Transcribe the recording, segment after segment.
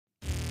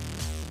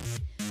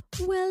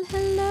Well,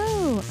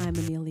 hello. I'm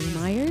Amelia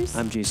Myers.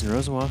 I'm Jason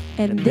Rosenwald.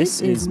 And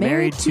this is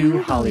Married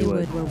to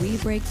Hollywood, where we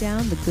break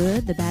down the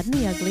good, the bad, and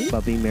the ugly.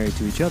 About being married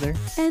to each other.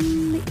 And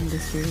the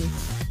industry.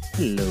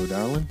 Hello,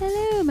 darling.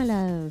 Hello, my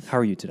love. How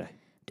are you today?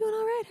 Doing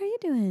all right. How are you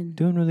doing?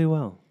 Doing really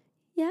well.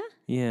 Yeah?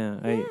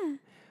 Yeah.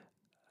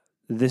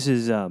 This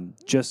is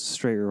just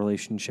straight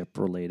relationship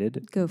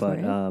related. Go for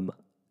it.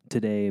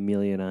 Today,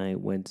 Amelia and I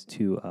went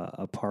to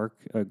a park,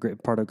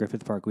 part of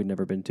Griffith Park we'd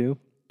never been to.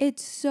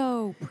 It's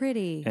so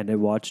pretty. And I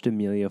watched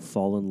Amelia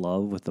fall in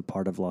love with the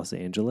part of Los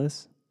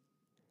Angeles.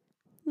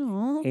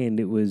 Aww.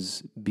 And it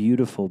was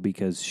beautiful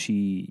because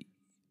she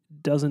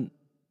doesn't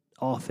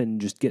often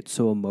just get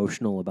so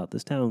emotional about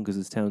this town because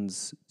this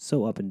town's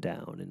so up and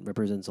down and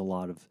represents a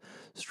lot of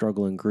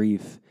struggle and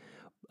grief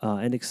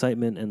and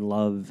excitement and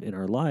love in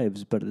our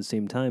lives. But at the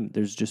same time,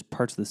 there's just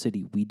parts of the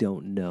city we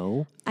don't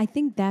know. I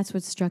think that's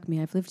what struck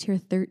me. I've lived here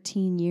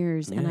 13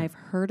 years and I've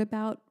heard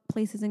about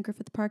places in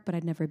Griffith Park, but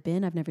I'd never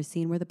been. I've never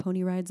seen where the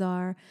pony rides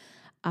are.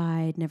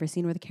 I'd never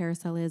seen where the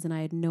carousel is, and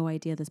I had no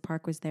idea this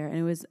park was there. And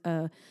it was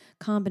a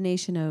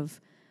combination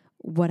of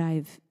what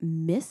I've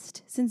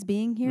missed since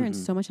being here and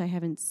so much I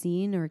haven't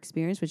seen or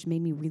experienced, which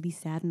made me really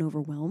sad and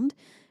overwhelmed.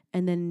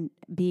 And then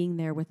being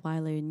there with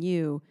Lila and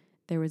you,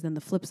 there was then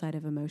the flip side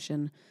of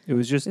emotion. It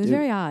was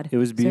very odd. It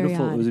was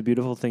beautiful. It was a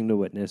beautiful thing to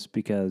witness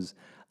because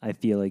I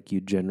feel like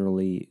you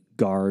generally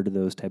guard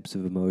those types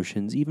of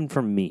emotions, even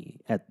from me.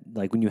 At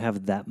like when you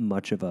have that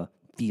much of a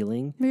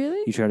feeling,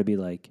 Really? you try to be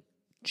like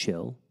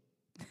chill.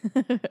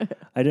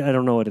 I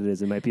don't know what it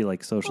is. It might be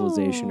like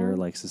socialization or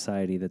like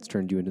society that's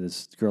turned you into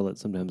this girl that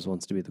sometimes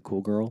wants to be the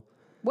cool girl.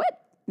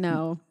 What?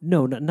 No.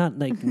 No, not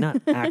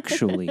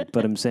actually.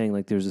 But I'm saying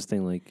like there's this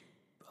thing like,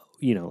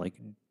 like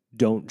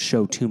don't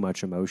show too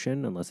much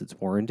emotion unless it's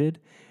warranted.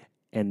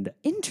 And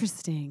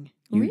interesting.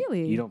 You,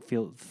 really? You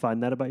don't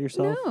find that about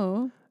yourself?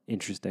 No.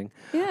 Interesting.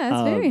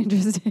 Yeah, it's very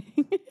interesting.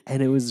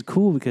 And it was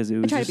cool because it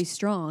was I try to be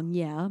strong,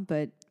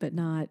 but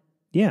not.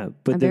 Yeah,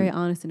 but I'm very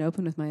honest and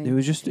open with my. It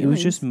was just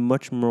feelings.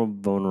 much more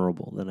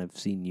vulnerable than I've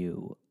seen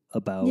you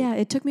about. Yeah,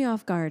 it took me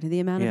off guard. The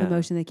amount of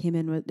emotion that came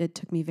in, it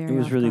took me very. It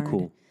was off really guard.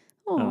 cool.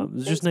 Oh, it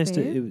was just nice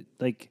to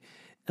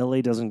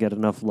LA doesn't get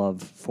enough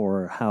love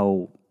for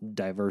how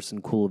diverse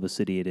and cool of a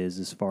city it is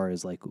as far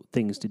as like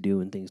things to do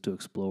and things to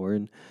explore.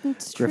 And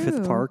it's Griffith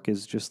true. Park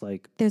is just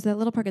like there's that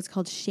little park. It's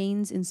called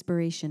Shane's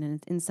Inspiration, and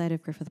it's inside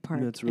of Griffith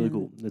Park. It's really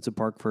cool. It's a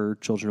park for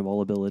children of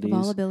all abilities.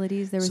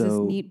 There was this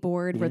neat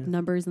board with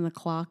numbers and the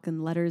clock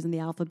and letters and the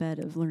alphabet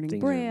of learning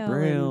things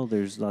Braille.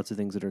 There's lots of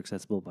things that are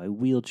accessible by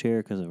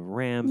wheelchair because of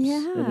ramps.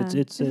 Yeah, and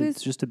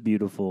it's just a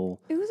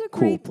beautiful. It was a cool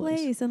great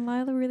place, and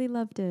Lila really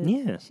loved it.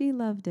 Yeah, she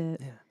loved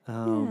it. Yeah.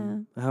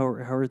 How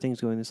are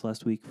things going this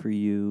last week for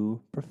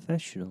you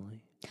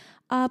professionally?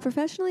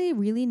 Professionally,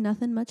 really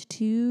nothing much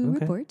to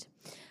report.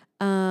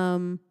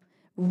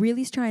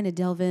 Really trying to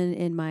delve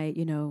in my,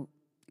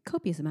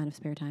 copious amount of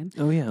spare time.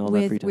 Oh yeah, all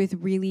that free time. With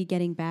really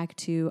getting back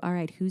to, all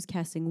right, who's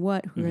casting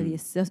what? Who are the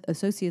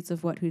associates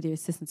of what? Who are the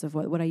assistants of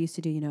what? What I used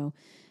to do,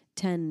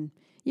 10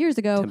 years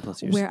ago, 10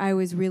 plus years. where I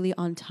was really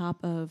on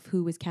top of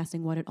who was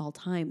casting what at all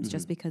times,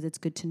 just because it's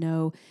good to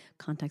know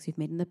contacts we've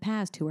made in the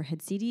past, who are head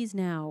CDs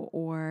now,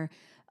 or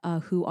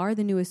who are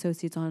the new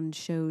associates on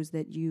shows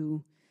that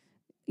you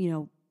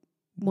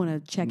want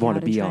to check out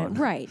and be try on.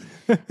 Right.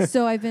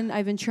 So I've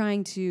been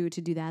trying to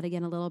do that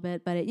again a little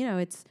bit, but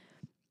it's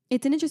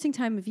an interesting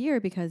time of year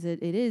because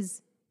it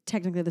is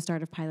technically the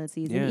start of pilot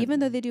season. Yeah. Even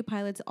though they do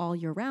pilots all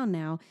year round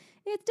now,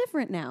 it's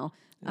different now.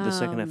 The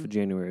second half of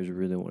January is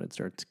really when it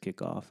starts to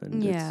kick off,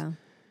 and yeah,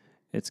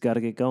 it's got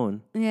to get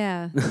going.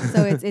 Yeah.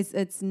 So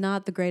it's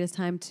not the greatest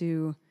time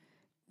to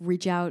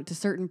reach out to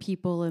certain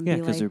people and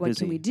be like, what busy.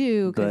 can we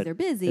do? Because they're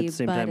busy. At the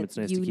same time, it's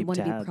nice to keep want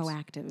to be tabs.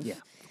 proactive. Yeah,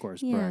 of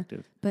course,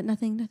 proactive. But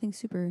nothing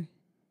super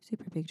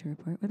big to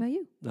report. What about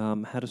you?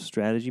 Had a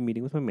strategy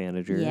meeting with my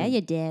manager. Yeah,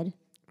 you did.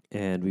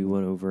 And we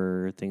went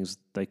over things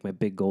like my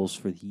big goals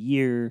for the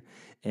year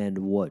and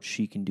what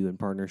she can do in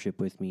partnership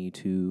with me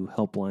to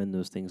help line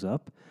those things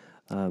up.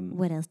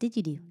 What else did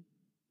you do?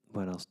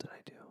 What else did I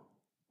do?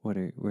 What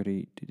are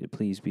you,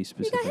 please be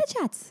specific. You got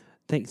headshots.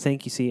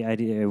 Thank you. See,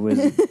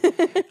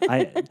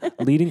 I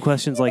leading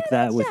questions like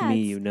that with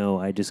me,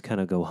 I just kind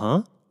of go,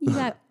 huh? You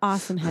got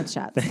awesome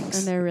headshots. Thanks.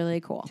 And they're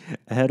really cool.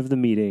 Ahead of the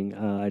meeting,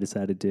 I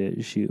decided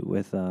to shoot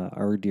with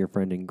our dear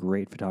friend and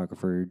great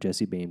photographer,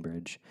 Jesse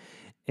Bainbridge.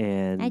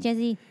 And hi,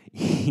 Jesse.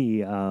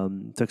 He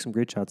took some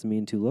great shots of me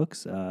in 2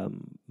 looks.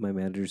 My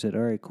manager said,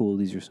 all right, cool.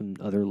 These are some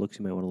other looks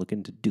you might want to look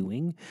into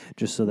doing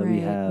just so that we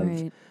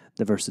have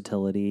the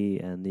versatility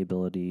and the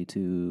ability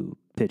to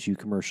pitch you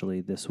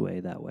commercially this way,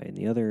 that way, and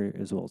the other,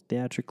 as well as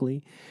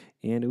theatrically.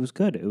 And it was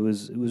good. It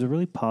was a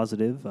really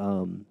positive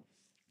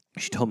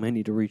She told me I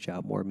need to reach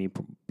out more,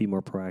 be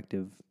more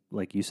proactive,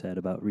 like you said,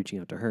 about reaching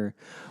out to her.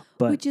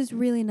 But Which is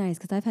really nice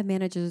because I've had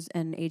managers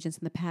and agents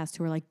in the past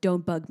who are like,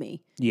 don't bug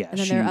me. yeah, And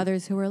then there are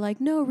others who are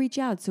like, no, reach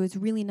out. So it's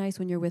really nice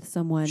when you're with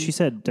someone she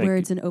said, where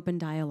like, it's an open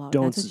dialogue.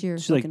 don't, That's what you're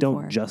she's like, looking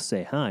don't for. just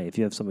say hi. If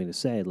you have something to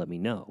say, let me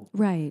know.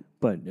 Right.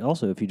 But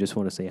also, if you just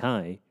want to say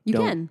hi, You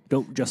can.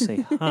 Don't just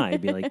say hi.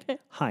 Be like,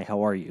 hi,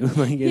 how are you?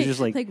 Like, it's just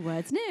like,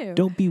 what's new?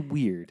 don't be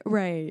weird.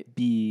 Right.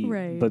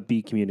 But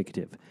be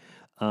communicative.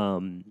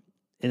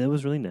 And it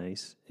was really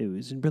nice. It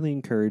was really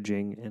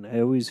encouraging, and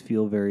I always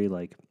feel very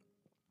like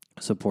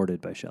supported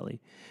by Shelley.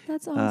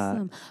 That's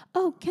awesome.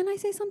 Oh, can I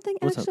say something?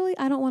 What's up? Actually,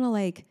 I don't want to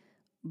like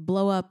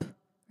blow up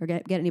or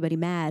get anybody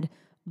mad,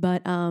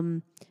 but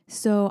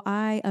so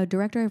a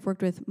director I've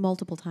worked with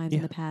multiple times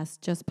in the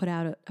past just put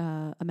out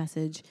a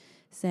message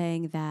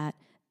saying that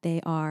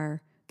they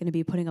are going to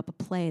be putting up a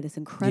play, this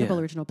incredible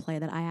original play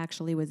that I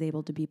actually was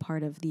able to be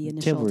part of the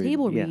initial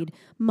table read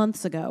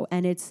months ago,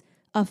 and it's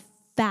a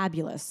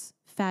fabulous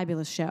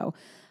show.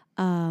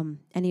 And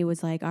he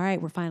was like, all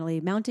right, we're finally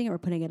mounting it. We're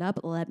putting it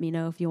up. Let me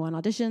know if you want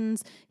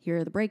auditions. Here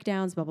are the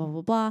breakdowns, blah, blah,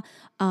 blah,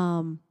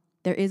 blah.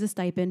 There is a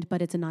stipend,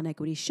 but it's a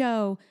non-equity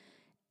show.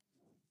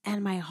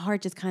 And my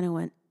heart just kind of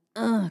went,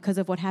 because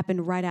of what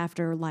happened right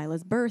after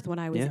Lila's birth when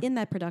I was in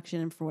that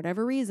production. And for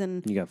whatever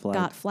reason, you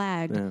got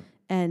flagged,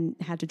 and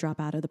had to drop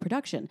out of the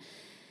production.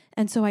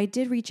 And so I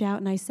did reach out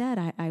and I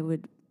said I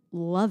would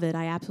love it.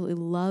 I absolutely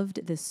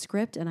loved this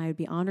script and I would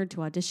be honored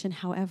to audition.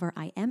 However,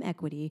 I am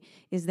equity.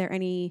 Is there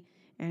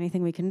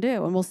anything we can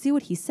do? And we'll see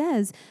what he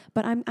says.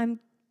 But I'm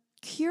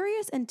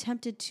curious and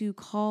tempted to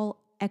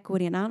call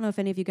equity. And I don't know if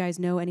any of you guys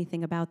know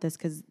anything about this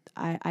because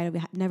I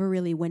never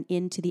really went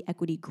into the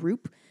equity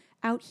group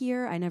out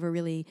here. I never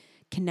really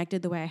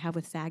connected the way I have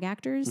with SAG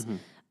actors,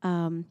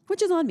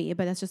 which is on me,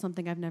 but that's just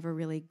something I've never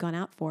really gone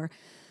out for.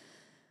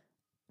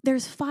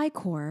 There's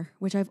FICOR,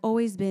 which I've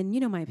always been,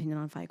 my opinion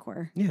on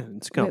FICOR. Yeah,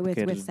 it's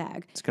complicated. With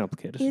SAG. It's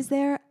complicated. Is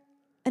there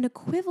an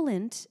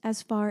equivalent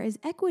as far as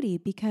equity?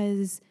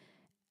 Because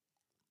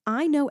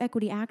I know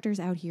equity actors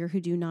out here who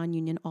do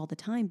non-union all the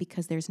time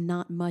because there's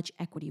not much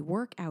equity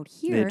work out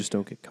here. They just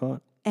don't get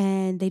caught.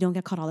 And they don't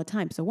get caught all the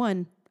time. So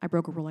one, I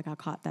broke a rule, I got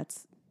caught.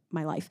 That's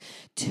my life.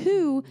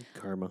 Two,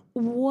 karma.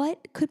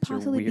 What could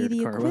possibly be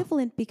the karma.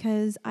 equivalent?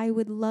 Because I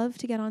would love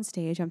to get on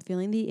stage. I'm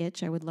feeling the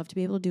itch. I would love to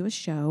be able to do a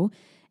show.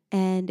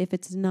 And if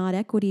it's not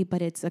equity,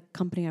 but it's a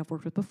company I've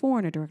worked with before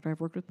and a director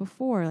I've worked with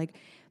before, like,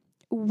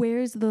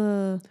 where's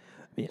the...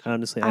 I mean,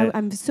 honestly,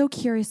 I'm so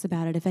curious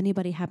about it. If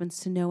anybody happens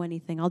to know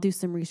anything, I'll do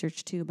some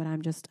research too, but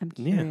I'm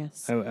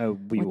curious. Yeah,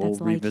 we will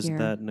revisit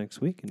that next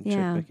week and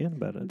check back in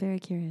about it. I'm very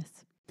curious.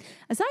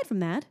 Aside from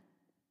that,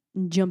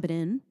 jumping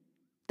in,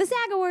 the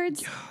SAG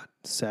Awards. God,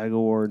 SAG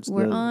Awards.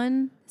 We're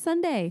on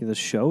Sunday. The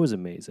show is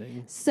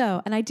amazing.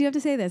 So, and I do have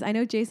to say this. I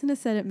know Jason has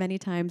said it many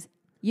times.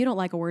 You don't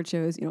like award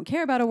shows. You don't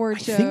care about award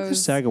shows. I think the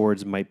SAG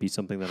Awards might be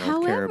something that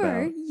I'll care about.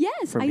 However,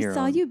 yes, I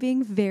saw you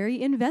being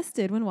very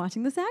invested when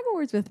watching the SAG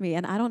Awards with me.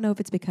 And I don't know if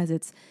it's because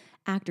it's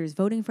actors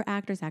voting for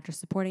actors, actors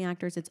supporting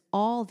actors. It's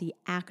all the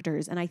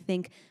actors. And I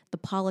think the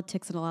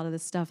politics and a lot of the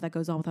stuff that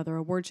goes on with other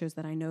award shows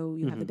that I know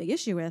you have a big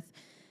issue with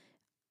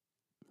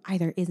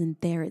either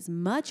isn't there as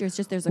much or it's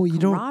just there's a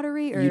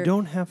camaraderie. You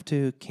don't have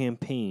to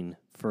campaign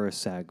for a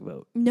SAG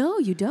vote. No,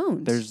 you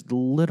don't. There's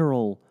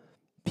literal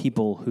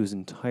people whose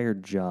entire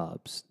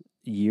jobs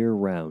year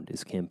round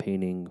is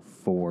campaigning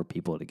for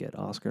people to get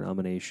Oscar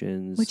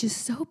nominations, which is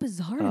so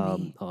bizarre to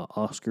me.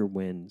 Oscar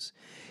wins,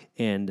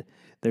 and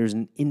there's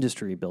an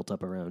industry built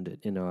up around it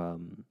in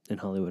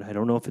Hollywood. I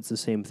don't know if it's the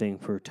same thing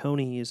for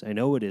Tonys. I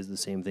know it is the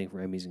same thing for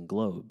Emmys and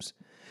Globes.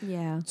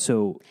 Yeah.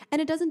 So, and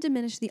it doesn't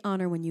diminish the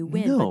honor when you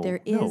win, but there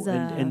is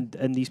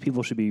and these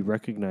people should be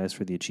recognized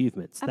for the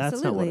achievements. Absolutely.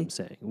 That's not what I'm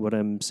saying. What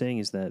I'm saying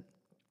is that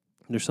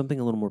there's something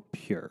a little more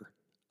pure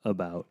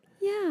about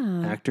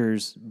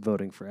actors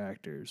voting for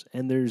actors.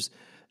 And there's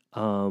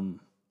an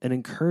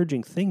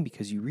encouraging thing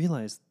because you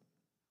realize,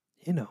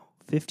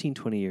 15,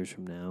 20 years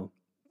from now,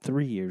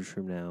 3 years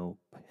from now,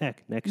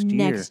 heck,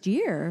 next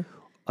year,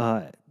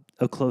 a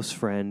close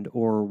friend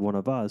or one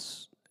of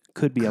us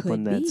could be up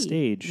on that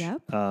stage,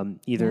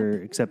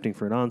 either accepting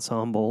for an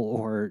ensemble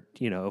or,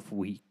 if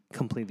we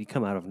completely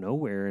come out of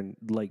nowhere and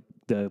like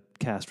the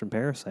cast from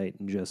Parasite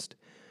and just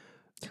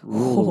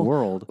rule the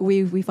world.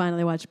 We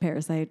finally watched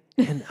Parasite,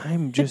 and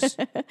I'm just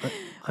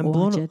I'm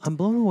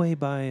blown away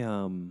by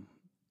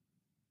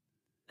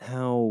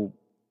how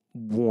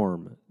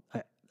warm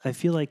I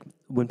feel like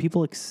when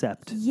people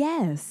accept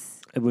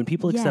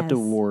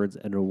awards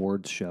and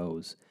awards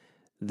shows,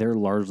 they're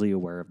largely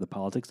aware of the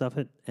politics of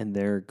it and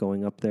they're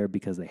going up there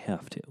because they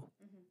have to.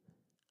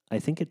 I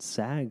think it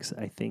SAGs.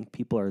 I think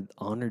people are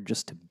honored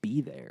just to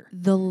be there.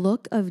 The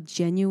look of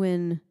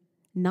genuine,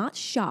 not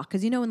shock,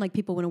 because when like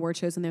people win award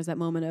shows and there's that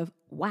moment of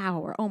wow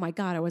or oh my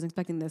God, I wasn't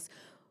expecting this.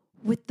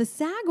 With the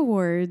SAG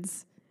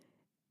Awards,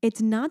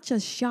 it's not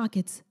just shock,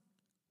 it's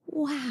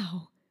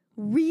wow,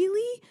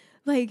 really?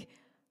 Like,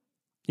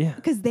 yeah,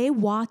 because they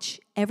watch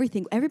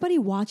everything. Everybody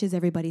watches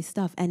everybody's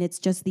stuff, and it's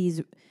just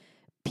these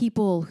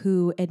people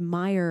who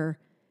admire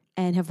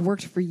and have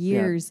worked for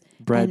years.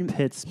 Brad and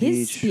Pitt's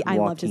his speech, I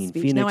loved his Joaquin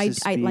speech. Now,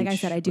 Phoenix's like I said,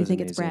 speech I do was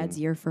think it's amazing. Brad's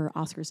year for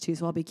Oscars too,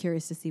 so I'll be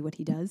curious to see what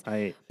he does.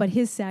 I But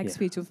his SAG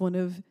speech was one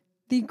of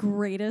the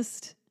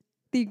greatest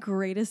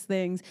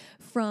things,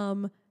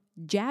 from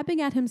jabbing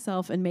at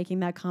himself and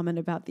making that comment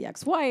about the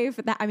ex-wife.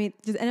 And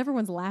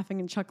everyone's laughing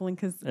and chuckling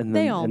because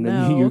they all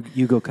know. Then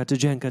you go cut to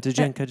Jen, cut to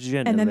Jen, cut to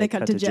Jen, and then they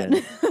cut to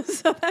Jen.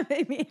 So that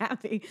made me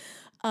happy.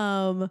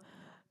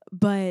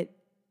 But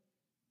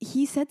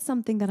he said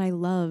something that I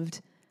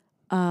loved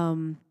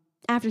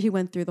after he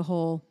went through the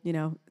whole,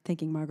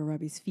 thanking Margot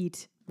Qualley's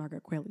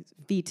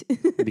feet.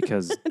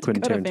 Because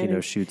Quentin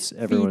Tarantino shoots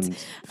everyone's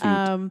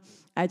feet.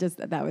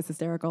 That was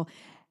hysterical.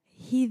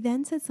 He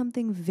then said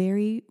something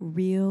very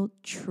real,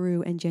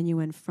 true, and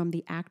genuine from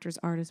the actor's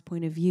artist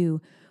point of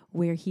view,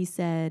 where he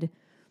said,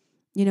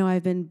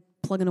 I've been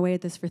plugging away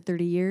at this for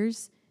 30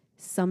 years.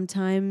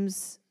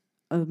 Sometimes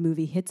a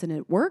movie hits and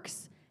it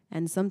works,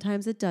 and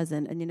sometimes it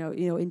doesn't. And,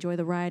 enjoy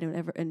the ride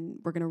and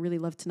we're going to really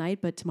love tonight,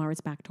 but tomorrow it's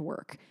back to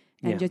work.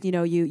 And just,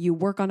 you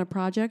work on a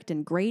project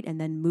and great,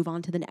 and then move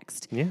on to the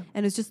next. Yeah.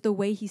 And it's just the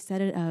way he said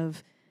it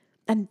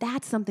and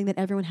that's something that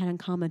everyone had in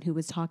common who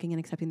was talking and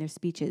accepting their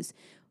speeches.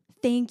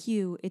 Thank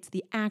you. It's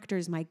the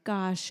actors. My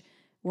gosh.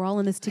 We're all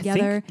in this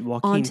together. I think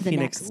Joaquin on to the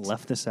Phoenix next.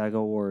 left the SAG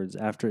Awards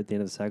at the end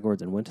of the SAG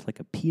Awards and went to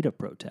like a PETA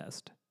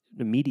protest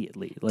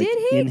immediately. Like Did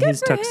he? in Good his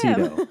for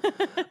tuxedo.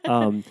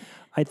 him.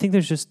 I think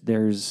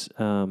there's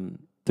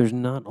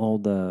not all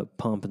the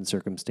pomp and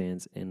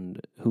circumstance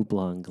and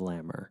hoopla and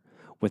glamour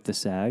with the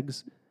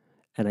SAGs.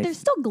 And There's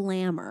still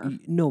glamour.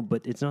 No,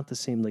 but it's not the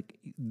same. Like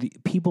the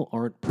people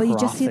aren't But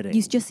profiting.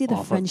 you just see the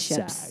off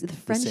friendships. Of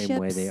SAG the same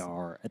way they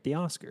are at the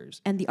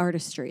Oscars. And the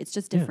artistry. It's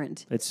just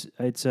different. Yeah.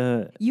 It's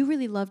You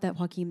really love that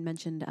Joaquin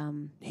mentioned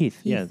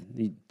Heath. Yeah.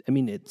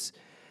 It's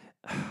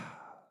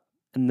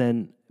and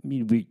then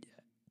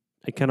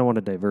I kind of want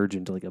to diverge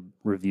into like a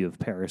review of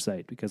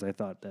Parasite because I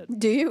thought that.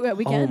 Do you?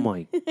 We can. Oh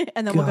my!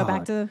 And then we'll go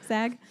back to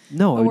SAG.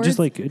 No, awards?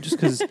 just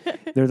because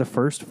they're the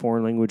first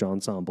foreign language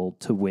ensemble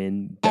to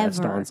win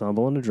Best Ever.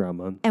 Ensemble in a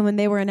Drama. And when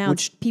they were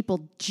announced,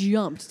 people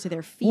jumped to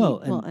their feet.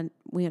 Well, and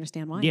we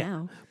understand why yeah,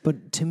 now.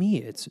 But to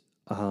me, it's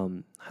I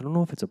don't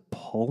know if it's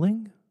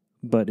appalling,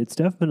 but it's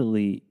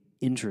definitely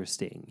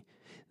interesting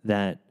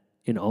that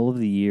in all of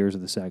the years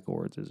of the SAG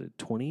Awards, is it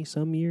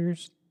 20-some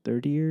years?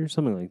 30 years,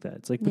 something like that.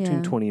 It's like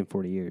between 20 and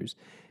 40 years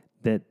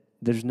that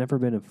there's never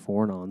been a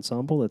foreign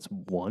ensemble that's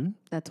won.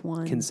 That's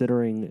one.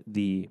 Considering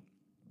the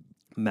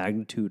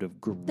magnitude of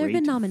great. There have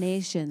been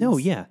nominations. No,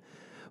 yeah.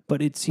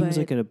 But it seems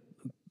like they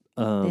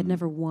had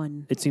never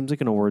won. It seems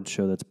like an awards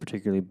show that's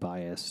particularly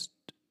biased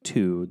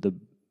to the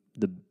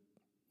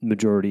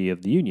majority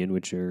of the union,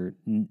 which are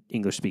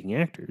English-speaking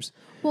actors.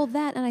 Well,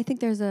 that, and I think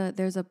there's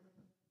a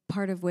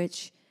part of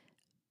which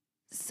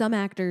some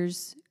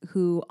actors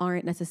who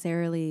aren't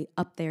necessarily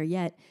up there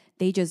yet,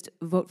 they just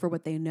vote for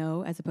what they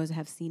know as opposed to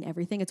have seen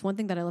everything. It's one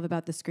thing that I love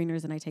about the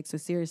screeners and I take so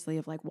seriously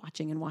of like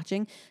watching and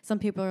watching. Some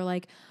people are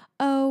like,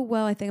 oh,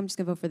 well, I think I'm just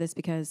going to vote for this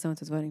because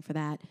so-and-so's voting for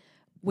that.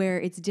 Where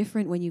it's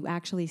different when you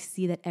actually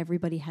see that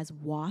everybody has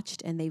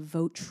watched and they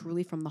vote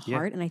truly from the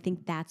heart. And I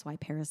think that's why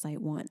Parasite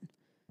won.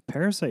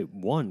 Parasite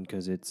won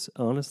because it's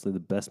honestly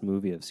the best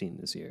movie I've seen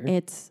this year.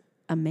 It's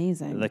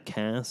amazing. The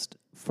cast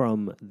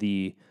from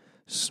the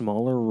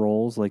smaller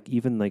roles, like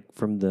even like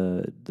from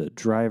the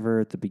driver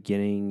at the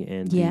beginning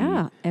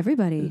and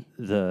everybody,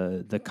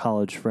 the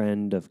college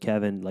friend of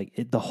Kevin, like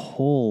the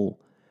whole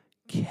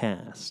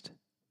cast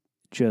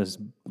just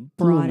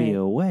blew me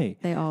away.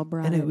 They all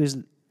brought and it. it was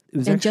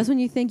and actually, just when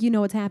you think you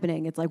know what's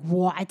happening, it's like,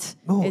 what?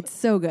 Oh, it's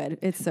so good.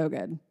 It's so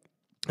good.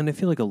 And I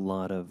feel like a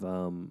lot of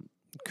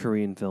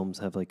Korean films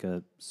have like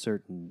a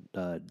certain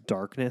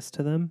darkness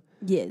to them.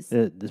 Yes.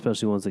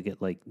 Especially ones that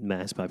get like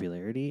mass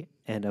popularity.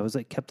 And I was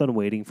like, kept on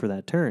waiting for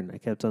that turn.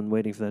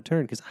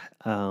 Because,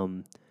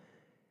 and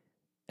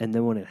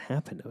then when it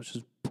happened, I was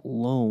just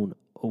blown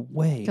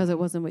away. Because it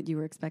wasn't what you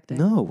were expecting.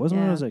 No, it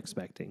wasn't what I was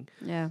expecting.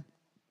 Yeah.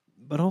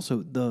 But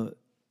also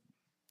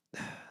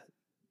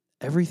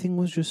everything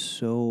was just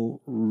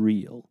so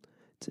real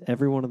to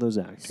every one of those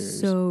actors.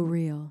 So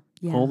real.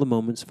 Yeah. All the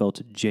moments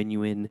felt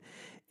genuine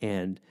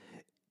and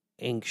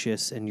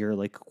anxious, and you're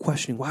like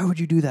questioning, why would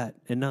you do that?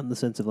 And not in the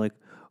sense of like,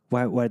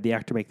 why did the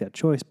actor make that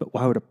choice, but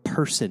why would a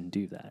person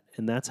do that?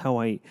 And that's how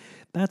I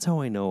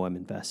know I'm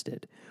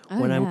invested.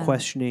 When I'm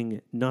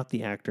questioning not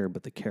the actor,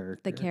 but the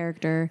character. The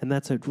character. And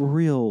that's a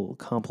real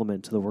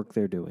compliment to the work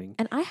they're doing.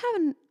 And I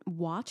haven't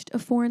watched a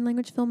foreign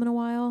language film in a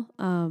while.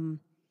 Then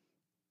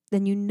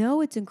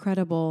it's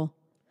incredible.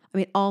 I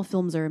mean, all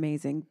films are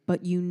amazing, but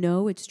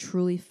it's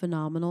truly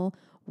phenomenal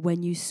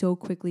when you so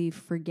quickly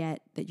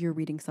forget that you're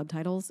reading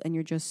subtitles and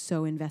you're just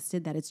so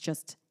invested that it's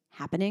just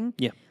happening.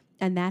 Yeah.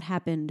 And that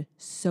happened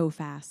so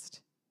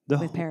fast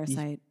with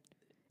Parasite.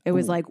 It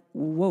was like,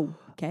 whoa,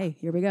 okay,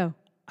 here we go.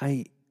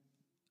 I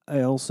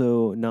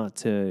also, not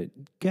to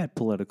get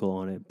political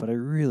on it, but I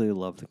really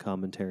love the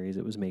commentaries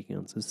it was making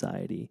on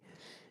society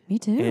Me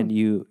too. And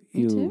Me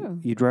too.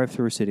 you drive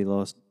through a city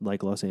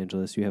like Los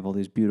Angeles. You have all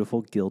these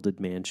beautiful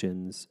gilded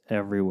mansions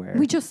everywhere.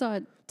 We just saw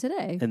it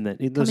today. And then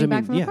Coming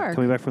back from the park.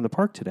 coming back from the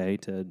park today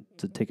to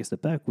take a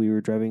step back, we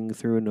were driving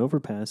through an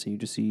overpass, and you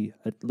just see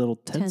a little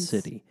tent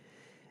city,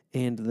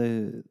 and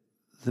the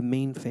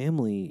main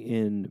family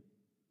in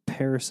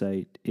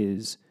Parasite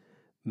is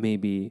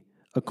maybe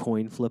a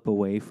coin flip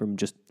away from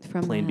just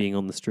plain being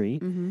on the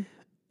street,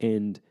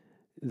 and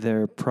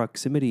their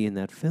proximity in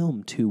that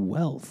film to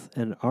wealth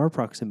and our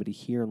proximity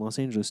here in Los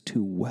Angeles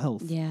to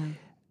wealth. Yeah.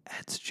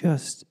 It's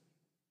just...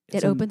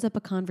 It opens up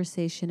a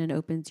conversation and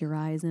opens your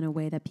eyes in a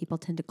way that people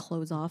tend to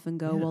close off and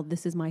go, well,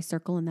 this is my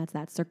circle and that's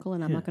that circle,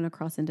 and I'm not going to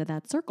cross into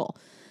that circle.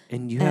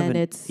 And you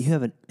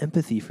have an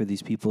empathy for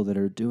these people that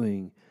are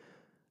doing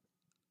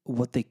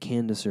what they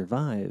can to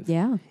survive.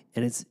 Yeah.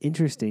 And it's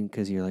interesting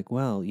because you're like,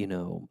 well, you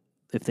know,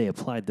 if they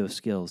applied those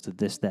skills to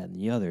this, that, and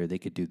the other, they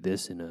could do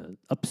this in an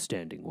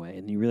upstanding way.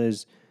 And you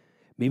realize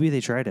maybe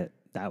they tried it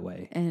that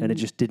way and it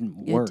just didn't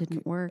work. It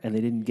didn't work. And they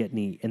didn't get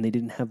and they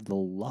didn't have the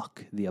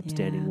luck the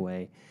upstanding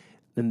way.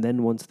 And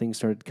then once things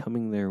started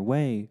coming their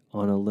way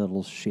on a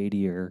little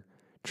shadier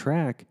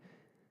track,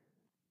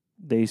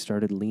 they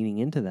started leaning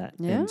into that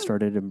and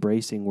started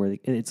embracing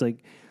and it's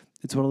like,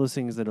 it's one of those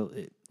things that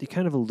it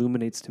kind of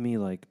illuminates to me,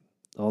 like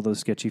all those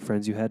sketchy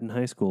friends you had in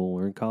high school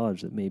or in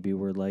college that maybe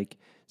were like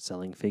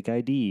selling fake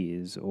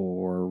IDs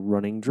or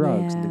running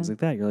drugs and things like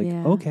that. You're like,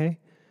 okay,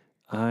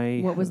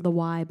 what was the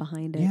why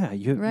behind it? Yeah,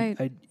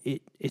 right.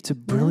 It's a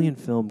brilliant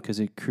film because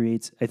it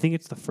creates. I think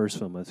it's the first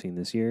film I've seen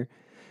this year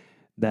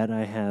that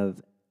I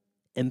have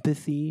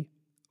empathy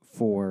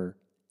for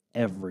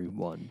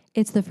everyone.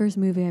 It's the first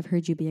movie I've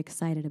heard you be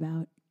excited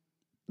about,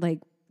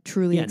 like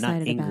truly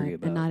excited about,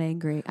 and not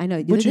angry. I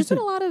know there's been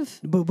a lot of,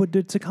 but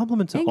it's a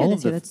compliment to all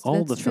of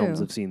the true.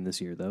 films I've seen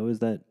this year, though, is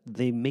that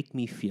they make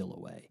me feel a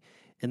way,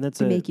 and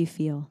they make you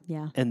feel,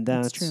 and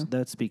that's true.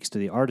 That speaks to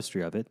the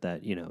artistry of it.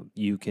 That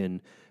you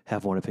can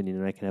have one opinion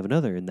and I can have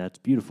another, and that's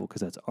beautiful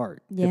because that's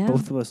art. Yeah. If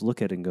both of us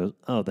look at it and go,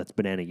 oh, that's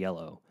banana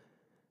yellow,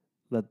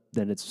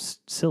 then it's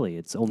silly.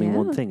 It's only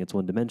one thing. It's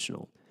one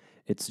dimensional.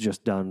 It's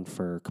just done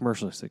for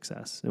commercial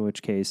success. In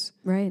which case,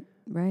 right,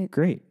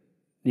 great.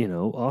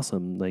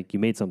 Awesome. Like you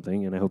made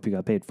something, and I hope you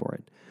got paid for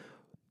it.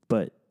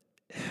 But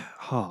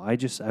I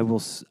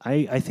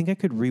think I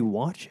could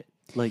rewatch it.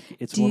 Like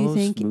it's one of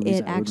those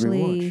movies I would rewatch. Do you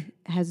think it actually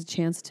has a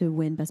chance to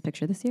win Best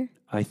Picture this year?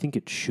 I think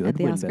it should at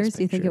the win Oscars. Best Picture.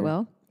 Do you think it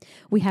will?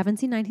 We haven't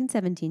seen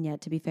 1917 yet,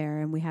 to be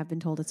fair, and we have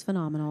been told it's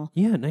phenomenal.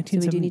 Yeah,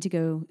 1917. So we do need to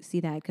go see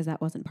that because that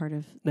wasn't part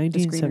of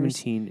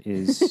 1917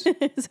 is.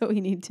 So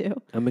we need to.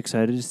 I'm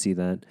excited to see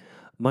that.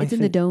 It's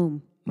in the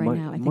Dome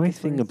now. I think my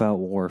thing about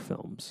war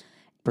films,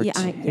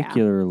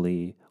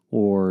 particularly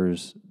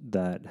wars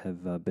that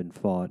have been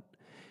fought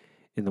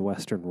in the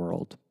Western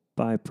world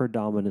by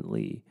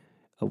predominantly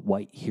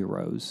white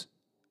heroes,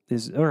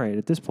 is all right.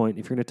 At this point,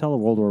 if you're going to tell a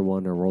World War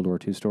I or World War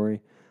II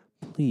story,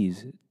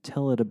 please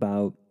tell it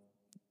about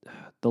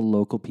the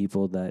local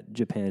people that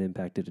Japan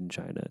impacted in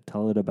China.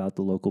 Tell it about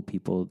the local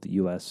people, the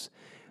U.S.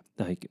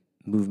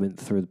 movement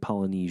through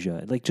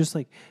Polynesia.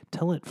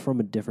 Tell it from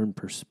a different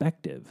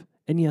perspective.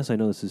 And yes, I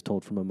know this is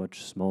told from a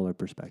much smaller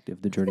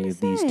perspective. The journey of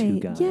these two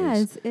guys.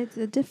 Yeah, it's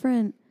a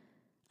different.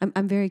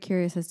 I'm very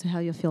curious as to how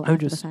you'll feel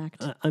after the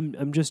fact.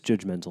 I'm just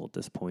judgmental at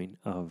this point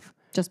of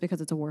just because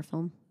it's a war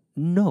film.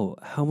 No,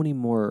 how many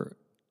more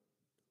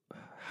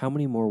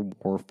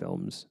war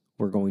films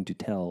we're going to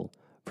tell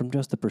from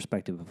just the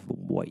perspective of a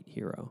white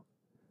hero?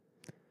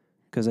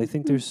 Because I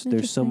think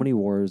there's so many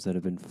wars that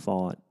have been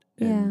fought,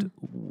 and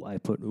I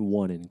put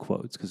one in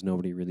quotes because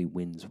nobody really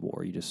wins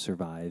war. You just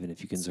survive, and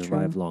if you can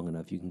survive long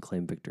enough, you can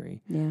claim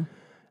victory. Yeah.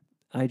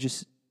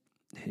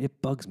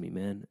 It bugs me,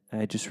 man.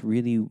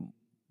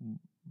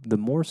 The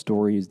more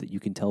stories that you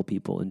can tell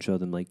people and show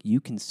them, like,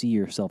 you can see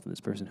yourself in this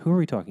person. Who are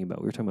we talking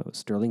about? We were talking about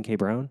Sterling K.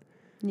 Brown.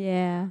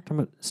 Yeah. Talking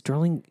about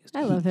Sterling.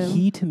 I love him.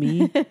 He to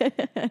me,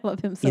 I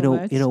love him so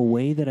much. In a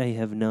way that I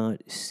have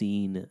not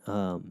seen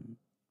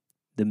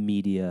the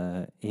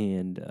media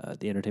and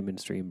the entertainment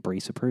industry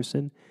embrace a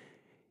person.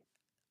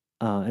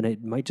 And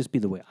it might just be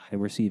the way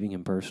I'm receiving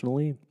him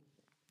personally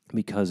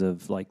because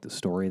of like the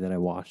story that I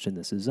watched in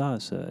This Is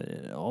Us.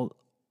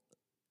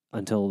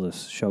 Until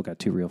this show got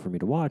too real for me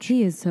to watch.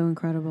 He is so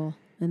incredible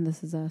in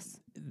This Is Us.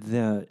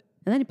 And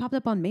then he popped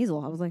up on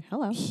Maisel. I was like,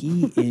 hello.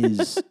 He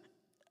is,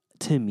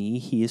 to me,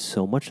 he is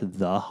so much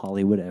the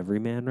Hollywood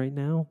everyman right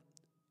now.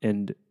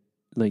 And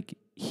like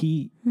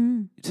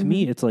to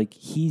me, it's like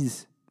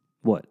he's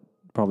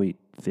probably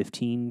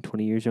 15,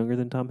 20 years younger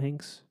than Tom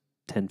Hanks?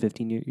 10,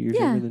 15 years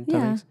younger than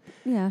Tom Hanks?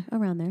 Yeah,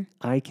 around there.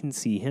 I can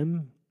see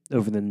him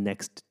over the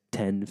next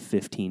 10,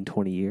 15,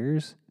 20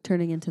 years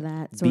turning into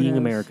that being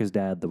America's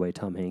dad the way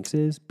Tom Hanks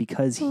is,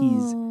 because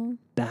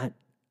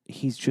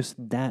he's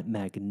just that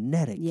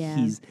magnetic.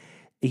 Yeah.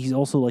 He's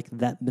also like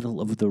that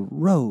middle of the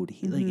road.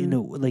 He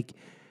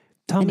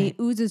Tom, and he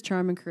oozes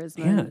charm and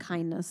charisma and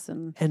kindness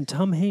and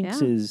Tom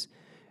Hanks is,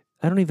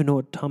 I don't even know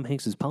what Tom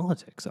Hanks's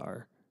politics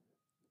are,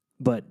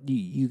 but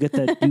you get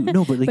that.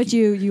 No, but like, but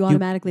you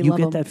automatically you love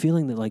get him. that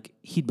feeling that like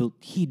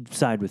he'd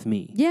side with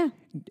me. Yeah,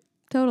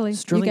 totally.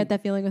 Sterling- You get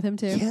that feeling with him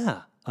too.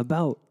 Yeah,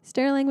 about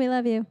Sterling, we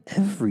love you.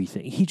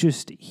 everything.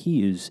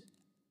 He is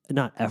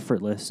not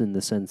effortless in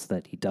the sense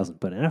that he doesn't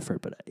put an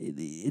effort, but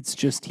it's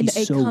just he's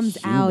It so comes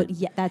human. out.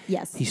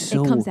 Yeah, He's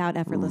so it comes out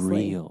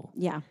effortlessly. real.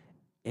 Yeah,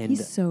 And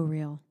he's so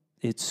real.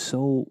 it's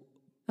so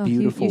Oh,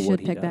 beautiful. you what should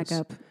he pick does. back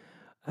up.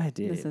 I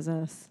did. This Is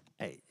Us.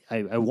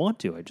 I want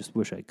to. I just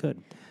wish I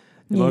could.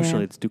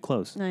 Emotionally, Yeah. it's too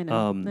close. I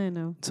know. I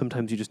know.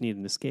 Sometimes you just need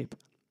an escape.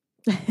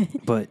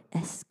 But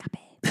Escape.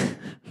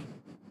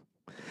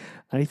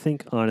 I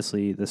think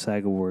honestly, the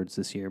SAG Awards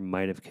this year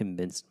might have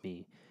convinced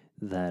me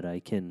that I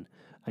can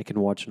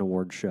watch an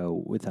award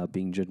show without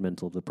being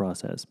judgmental of the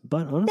process.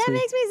 But honestly, That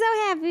makes me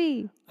so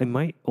happy. I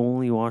might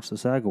only watch the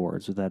SAG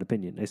Awards with that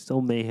opinion. I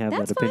still may have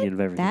That's that opinion fine. of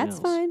everything That's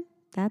else. fine.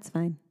 That's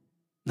fine.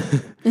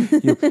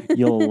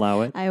 You'll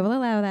allow it. I will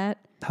allow that.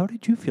 How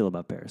did you feel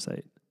about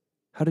Parasite?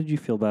 How did you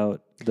feel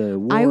about the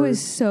awards? I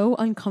was so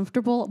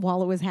uncomfortable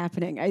while it was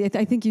happening. I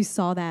think you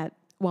saw that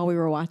while we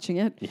were watching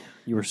it. Yeah,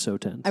 you were so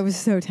tense. I was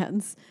so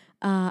tense.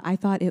 I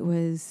thought it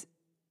was.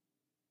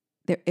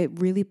 It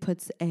really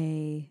puts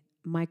a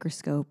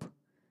microscope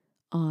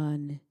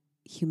on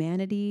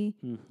humanity,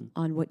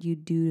 on what you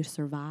do to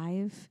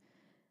survive,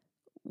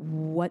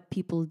 what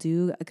people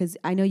do. Because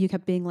I know you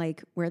kept being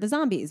like, "Where are the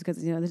zombies?"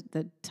 Because you know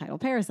the title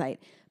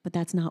Parasite, but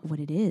that's not what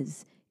it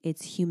is.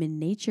 It's human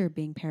nature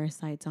being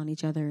parasites on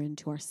each other and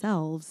to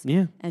ourselves,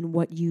 Yeah. and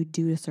what you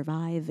do to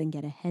survive and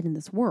get ahead in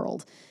this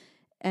world.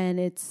 And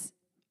it's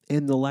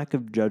And the lack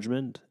of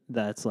judgment.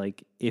 That's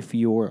like if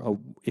you're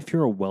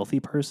a wealthy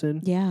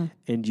person, yeah,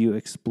 and you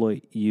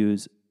exploit,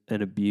 use,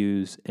 and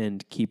abuse,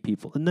 and keep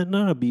people, and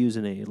not abuse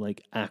in a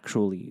like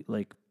actually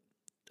like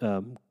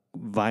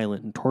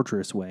violent and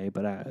torturous way,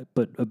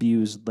 but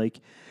abuse like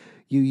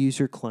you use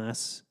your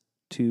class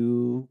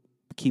to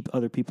keep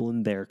other people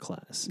in their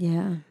class.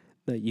 yeah,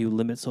 That you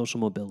limit social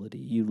mobility.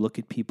 You look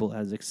at people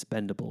as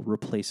expendable,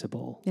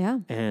 replaceable, yeah.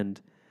 and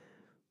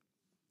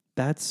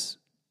that's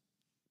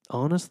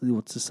honestly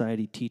what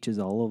society teaches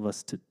all of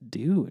us to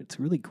do. It's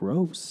really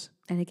gross.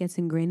 And it gets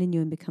ingrained in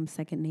you and becomes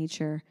second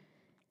nature.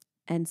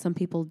 And some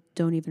people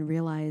don't even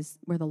realize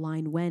where the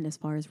line went as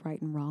far as right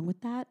and wrong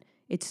with that.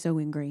 It's so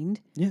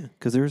ingrained. Yeah,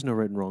 because there is no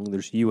right and wrong.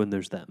 There's you and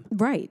there's them.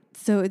 Right.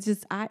 So it's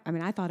just, I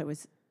mean, I thought it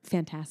was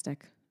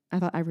fantastic.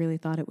 I really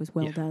thought it was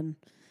well done.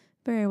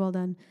 Very well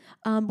done.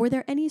 Were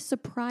there any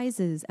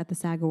surprises at the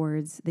SAG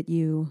Awards that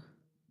you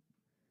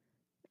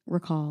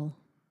recall?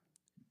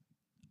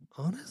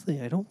 Honestly,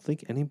 I don't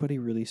think anybody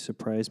really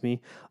surprised me.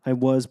 I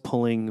was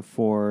pulling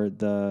for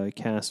the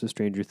cast of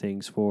Stranger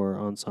Things for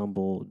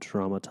ensemble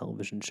drama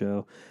television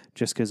show,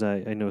 just because I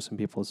know some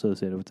people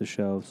associated with the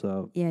show.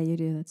 So Yeah, you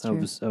do. That's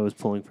true. I was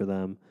pulling for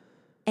them.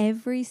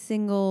 Every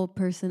single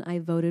person I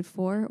voted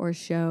for or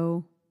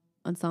show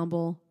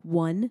ensemble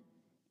won.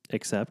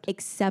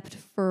 Except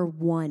for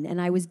one. And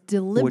I was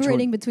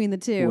deliberating between the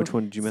two. Which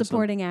one did you miss?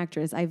 Supporting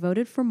actress. I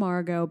voted for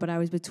Margot, but I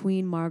was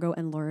between Margot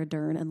and Laura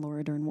Dern, and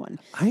Laura Dern won.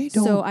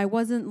 So I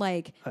wasn't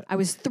like, I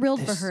was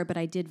thrilled for her, but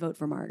I did vote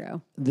for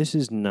Margot. This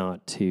is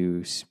not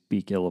to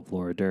speak ill of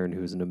Laura Dern,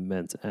 who is an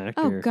immense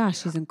actor. Oh,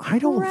 gosh, she's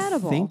incredible. I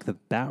don't think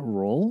that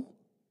role,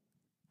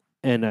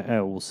 and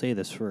I will say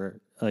this for,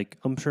 like,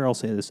 I'm sure I'll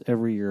say this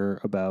every year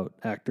about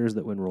actors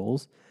that win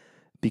roles,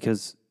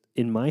 because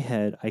in my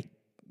head,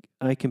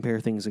 I compare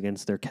things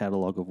against their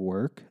catalog of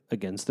work,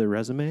 against their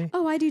resume.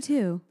 Oh, I do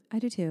too.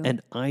 And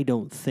I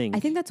don't think... I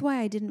think that's why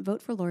I didn't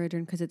vote for Laura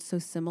Dern, because it's so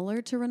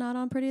similar to Renata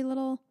on Pretty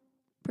Little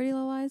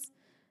Lies.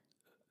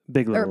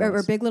 Big Little Lies.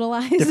 Or Big Little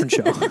Lies. Different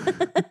show.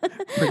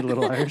 Pretty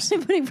Little Liars.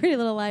 I'm putting Pretty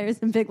Little Liars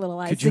and Big Little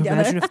Lies Could you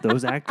together. imagine if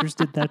those actors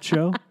did that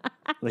show?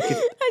 Like if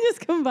I just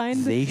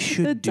combined they the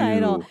should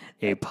title.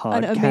 do a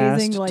An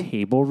amazing, podcast like,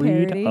 table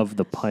read parody. of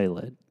the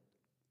pilot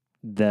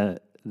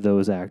that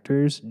those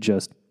actors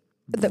just...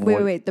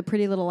 Wait. The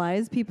Pretty Little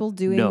Lies people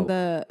doing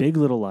the... Big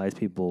Little Lies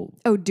people...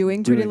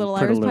 doing Pretty Little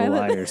Liars Pretty Little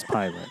pilot? Liars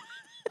pilot.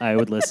 I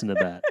would listen to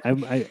that.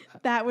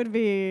 That would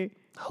be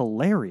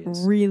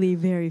Hilarious. really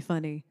very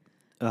funny.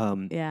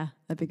 Yeah,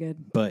 that'd be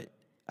good. But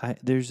I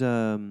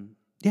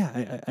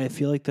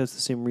feel like that's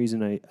the same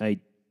reason I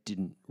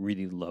didn't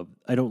really love...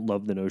 I don't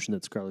love the notion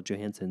that Scarlett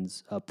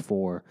Johansson's up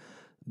for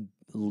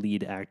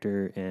lead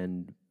actor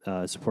and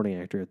supporting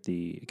actor at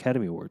the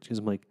Academy Awards, because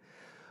I'm like,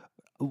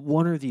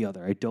 one or the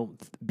other.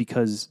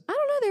 Because... I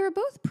don't know. They were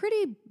both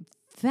pretty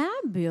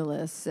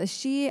fabulous.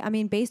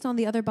 Based on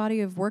the other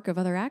body of work of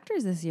other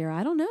actors this year,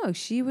 I don't know.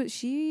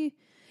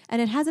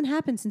 And it hasn't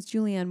happened since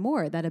Julianne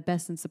Moore that a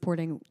Best in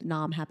Supporting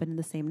nom happened in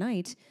the same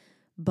night.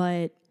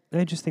 But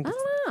I just think... I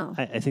don't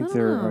know. I think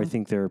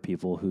there are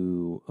people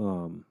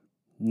who...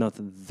 not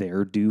that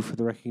they're due for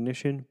the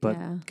recognition, but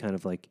kind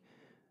of like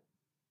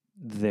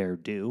they're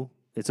due.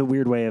 It's a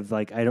weird way of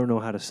like, I don't know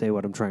how to say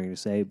what I'm trying to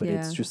say, but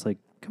it's just like,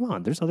 come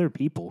on, there's other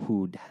people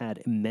who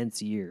had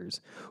immense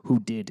years, who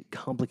did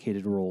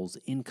complicated roles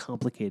in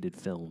complicated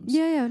films.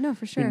 Yeah, no,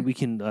 for sure. And we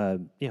can,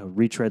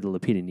 retread the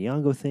Lupita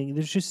Nyong'o thing.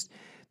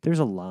 There's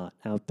a lot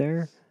out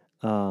there.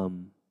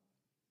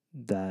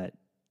 that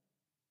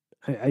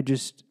I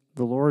just,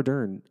 the Laura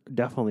Dern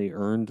definitely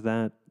earned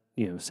that,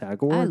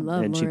 SAG award. I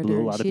love and Laura she blew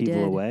Dern. a lot of She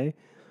people did. away.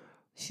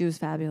 She was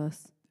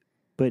fabulous.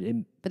 But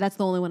that's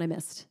the only one I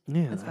missed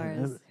yeah, as far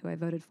as who I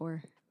voted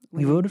for.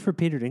 You voted for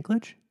Peter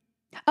Dinklage?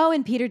 Oh,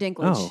 and Peter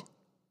Dinklage. Oh.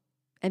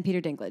 And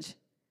Peter Dinklage.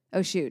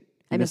 Oh, shoot.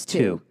 I You missed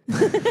two.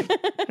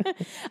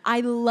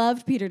 I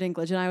loved Peter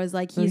Dinklage, and I was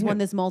like, he's won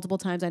this multiple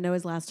times. I know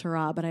his last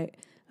hurrah, but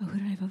who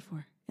did I vote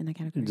for in that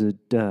category? Is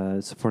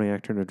it supporting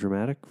actor in a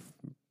dramatic,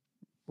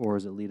 or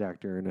is it lead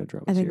actor in a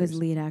drama I think it series? was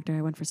lead actor.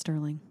 I went for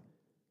Sterling.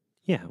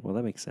 Yeah, well,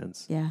 that makes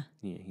sense. Yeah.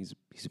 Yeah, he's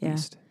a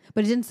beast.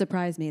 But it didn't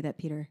surprise me that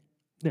Peter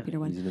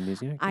won. He's an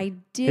amazing actor. I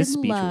did his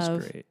speech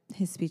love was great.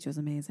 His speech was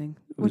amazing.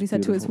 It What was he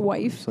said to his beautiful.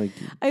 wife. It's like,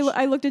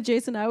 I looked at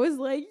Jason. I was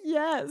like,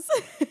 yes.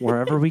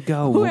 wherever we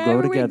go, we'll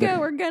Wherever go together. we go,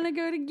 we're gonna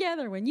go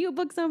together. When you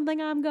book something,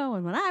 I'm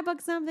going. When I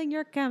book something,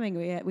 you're coming.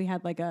 We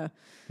had like a.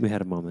 We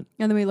had a moment.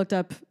 And then we looked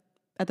up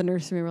at the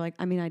nursery. We were like,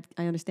 I mean,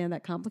 I understand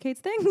that complicates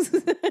things.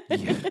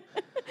 Yeah.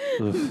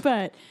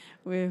 But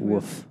we're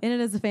Woof. in it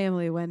as a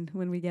family when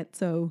we get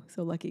so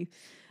lucky.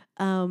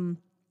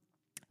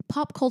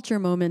 Pop culture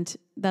moment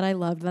that I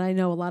loved, that I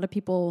know a lot of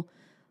people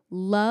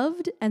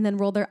loved and then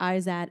rolled their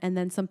eyes at, and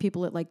then some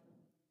people it like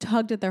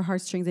tugged at their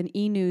heartstrings, and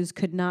E! News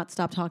could not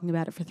stop talking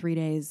about it for 3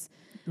 days.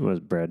 It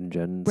was Brad and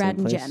Jen. in Brad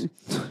same and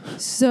place? Jen.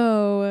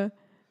 So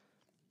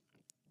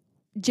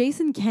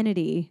Jason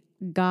Kennedy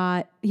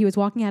he was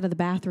walking out of the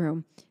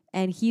bathroom,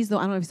 and I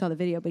don't know if you saw the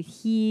video, but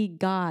he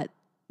got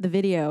the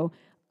video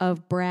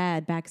of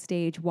Brad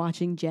backstage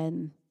watching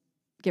Jen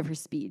give her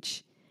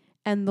speech,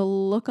 and the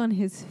look on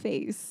his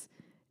face,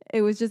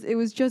 it was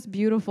just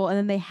beautiful. And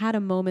then they had a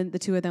moment, the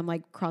two of them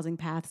like crossing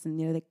paths, and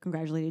they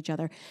congratulated each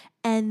other,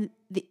 and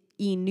the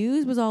E!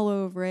 News was all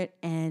over it,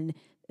 and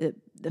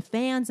the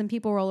fans and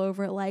people were all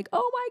over it, like,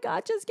 oh my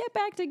God, just get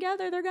back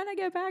together. They're gonna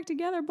get back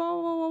together, blah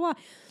blah blah blah.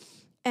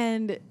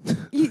 And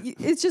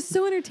it's just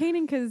so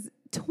entertaining because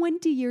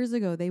 20 years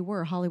ago they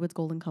were Hollywood's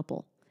golden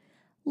couple.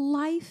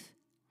 Life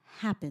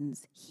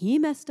happens. He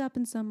messed up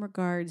in some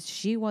regards.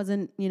 She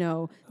wasn't,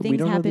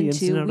 things happened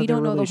too. We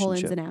don't know the whole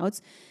ins and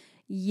outs.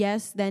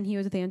 Yes, then he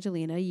was with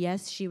Angelina.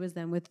 Yes, she was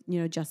then with,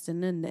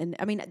 Justin. And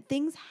I mean,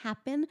 things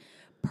happen.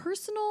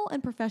 Personal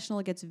and professional,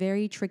 it gets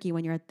very tricky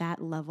when you're at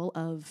that level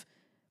of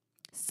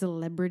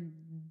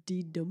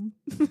celebritydom.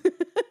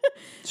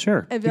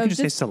 Sure. You can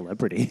just say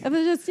celebrity. I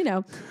was just,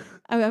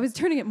 I was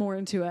turning it more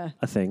into a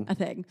thing. A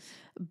thing.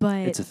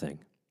 But It's a thing.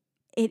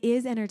 It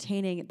is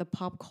entertaining, the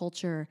pop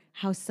culture,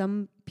 how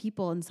some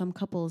people and some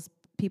couples,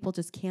 people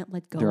just can't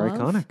let go They're of.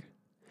 iconic.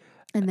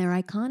 And they're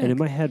iconic. And in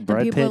my head,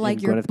 Brad Pitt and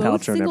like, you're Gwyneth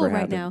both Paltrow single never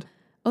right happened. now.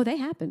 Oh, they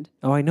happened.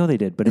 Oh, I know they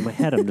did. But in my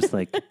head, I'm just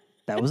like,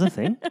 that was a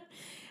thing?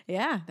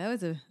 Yeah, that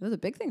was a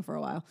big thing for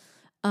a while.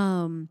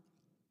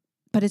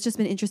 But it's just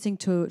been interesting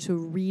to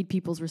read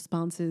people's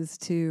responses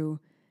to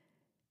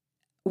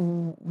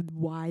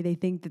why they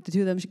think that the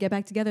two of them should get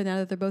back together now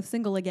that they're both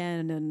single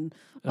again, and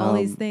all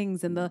these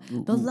things, and the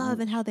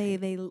love, and how they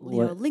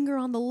linger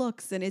on the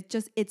looks, and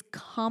it's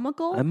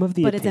comical, I'm of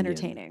the but it's opinion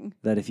entertaining.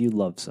 that if you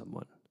love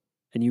someone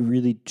and you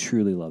really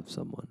truly love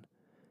someone,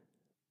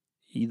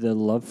 the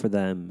love for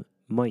them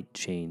might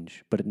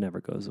change, but it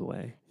never goes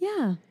away.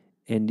 Yeah.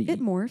 And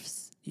it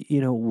morphs.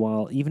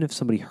 While even if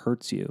somebody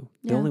hurts you,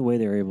 the Yeah. only way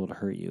they're able to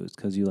hurt you is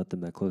because you let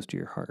them that close to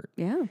your heart.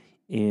 Yeah.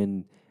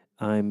 And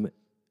I'm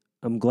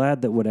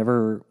glad that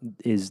whatever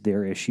is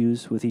their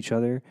issues with each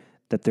other,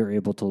 that they're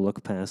able to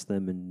look past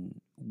them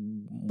and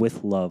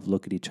with love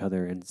look at each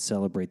other and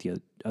celebrate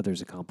the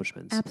other's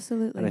accomplishments.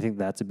 Absolutely. And I think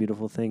that's a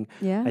beautiful thing.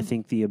 Yeah. I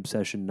think the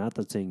obsession, not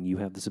that saying you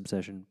have this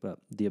obsession, but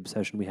the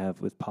obsession we have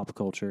with pop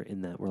culture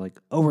in that we're like,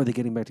 oh, are they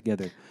getting back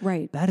together?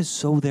 Right. That is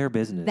so their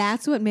business.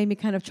 That's what made me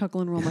kind of chuckle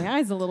and roll my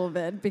eyes a little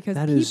bit, because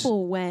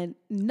people went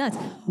nuts.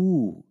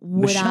 Ooh,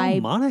 Would Michelle I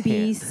Monaghan.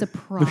 be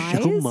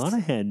surprised? Michelle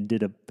Monaghan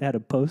had a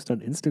post on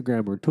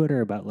Instagram or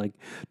Twitter about like,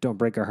 don't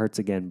break our hearts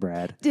again,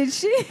 Brad. Did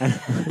she? And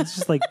it's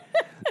just like,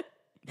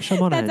 Michelle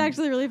Monaghan. That's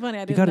actually really funny.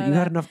 I didn't you know that.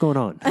 got enough going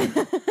on.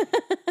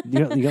 you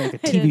got like a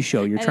TV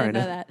show you're trying to.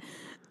 I didn't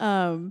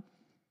know that.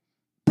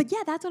 But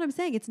yeah, that's what I'm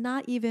saying. It's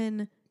not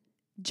even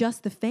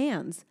just the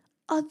fans.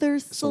 Other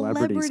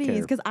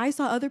celebrities. Because I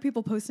saw other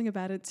people posting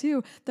about it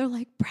too. They're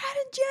like, Brad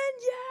and Jen,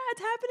 yeah,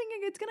 it's happening.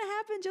 It's going to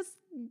happen. Just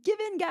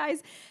give in,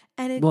 guys.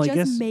 And it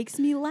just makes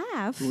me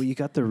laugh. Well, you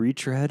got the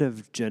retread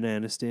of Jen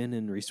Aniston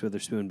and Reese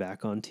Witherspoon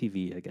back on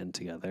TV again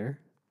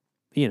together.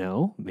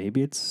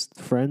 Maybe it's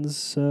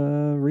Friends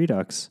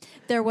Redux.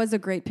 There was a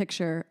great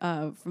picture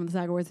from the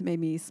SAG Awards that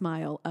made me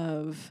smile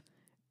of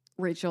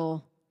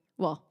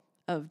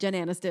of Jen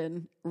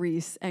Aniston,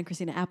 Reese, and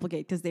Christina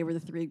Applegate, because they were the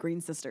three Green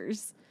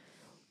sisters.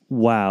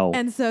 Wow.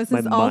 And so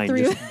since my all mind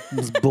three just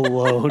was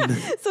blown.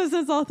 So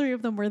since all three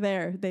of them were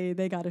there,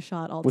 they got a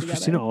shot all Was together.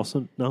 Christina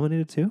also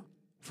nominated too?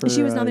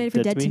 She was nominated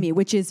for Dead to Me,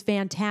 which is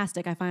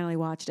fantastic. I finally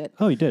watched it.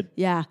 Oh, you did?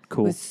 Yeah.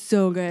 Cool. It was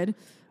so good.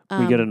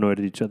 We get annoyed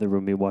at each other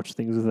when we watch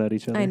things without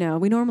each other. I know.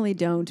 We normally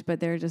don't, but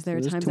there are times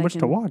too much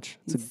to watch.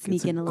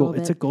 Sneak in a little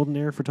bit. It's a golden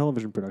era for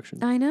television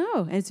production. I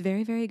know. And it's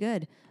very, very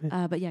good.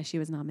 But yeah, she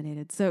was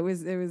nominated. So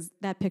it was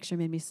that picture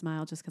made me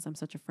smile just because I'm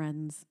such a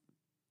Friends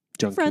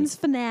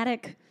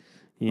fanatic.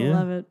 Yeah. I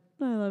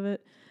love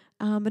it.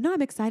 But no,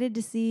 I'm excited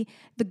to see.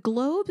 The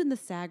Globes and the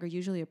SAG are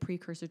usually a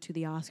precursor to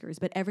the Oscars,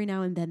 but every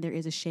now and then there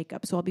is a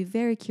shakeup. So I'll be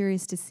very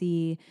curious to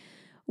see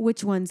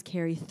which ones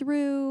carry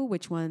through,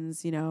 which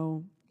ones,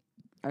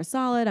 are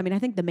solid. I mean, I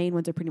think the main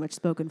ones are pretty much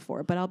spoken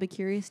for, but I'll be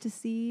curious to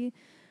see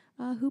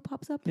who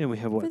pops up. Yeah, we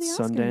have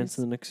Sundance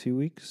in the next few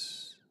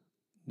weeks.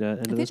 I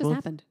think it just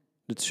happened.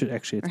 It should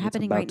actually. It's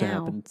happening about right to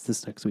now. happen. It's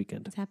this next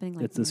weekend. It's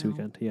happening. It's this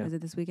weekend. Yeah. Is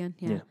it this weekend?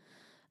 Yeah.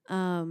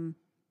 Then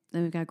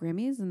we've got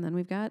Grammys, and then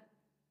we've got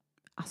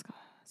Oscars.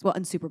 Well,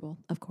 and Super Bowl,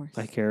 of course.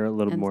 I care a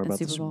little more about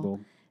the Super Bowl.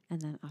 And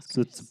then Oscars.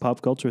 So it's a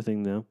pop culture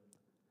thing now.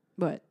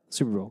 What?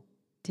 Super Bowl.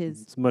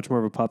 It's much more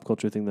of a pop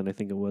culture thing than I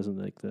think it was in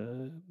like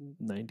the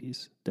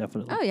 90s.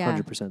 Definitely. Oh, yeah.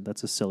 100%.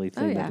 That's a silly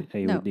thing that I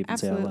wouldn't even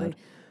say out loud.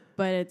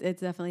 But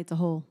it's definitely, it's a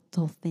whole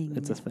thing.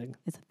 It's a thing.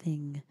 It's a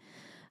thing.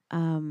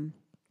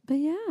 But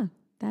yeah,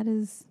 that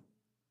is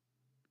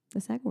the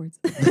SAG Awards.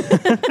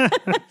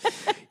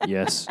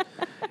 Yes.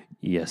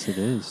 Yes, it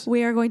is.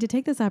 We are going to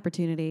take this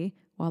opportunity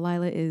while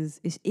Lila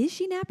is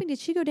she napping? Did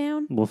she go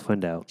down? We'll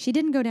find out. She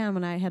didn't go down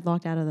when I had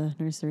locked out of the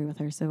nursery with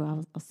her,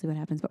 so I'll see what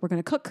happens. But we're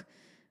gonna cook.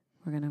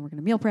 We're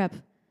gonna meal prep,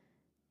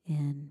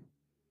 and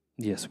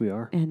yes, we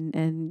are,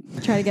 and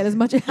try to get as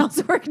much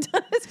housework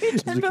done as we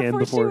can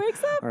before she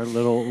wakes up. Our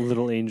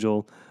little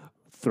angel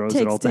takes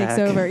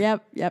over.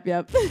 Yep.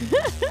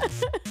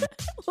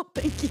 Well,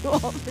 thank you all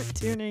for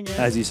tuning in.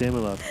 As you say, my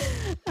love.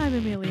 I'm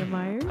Amelia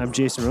Myers. I'm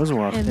Jason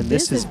Rosenwald, and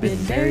this has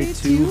been Married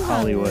to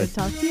Hollywood.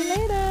 Talk to you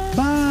later.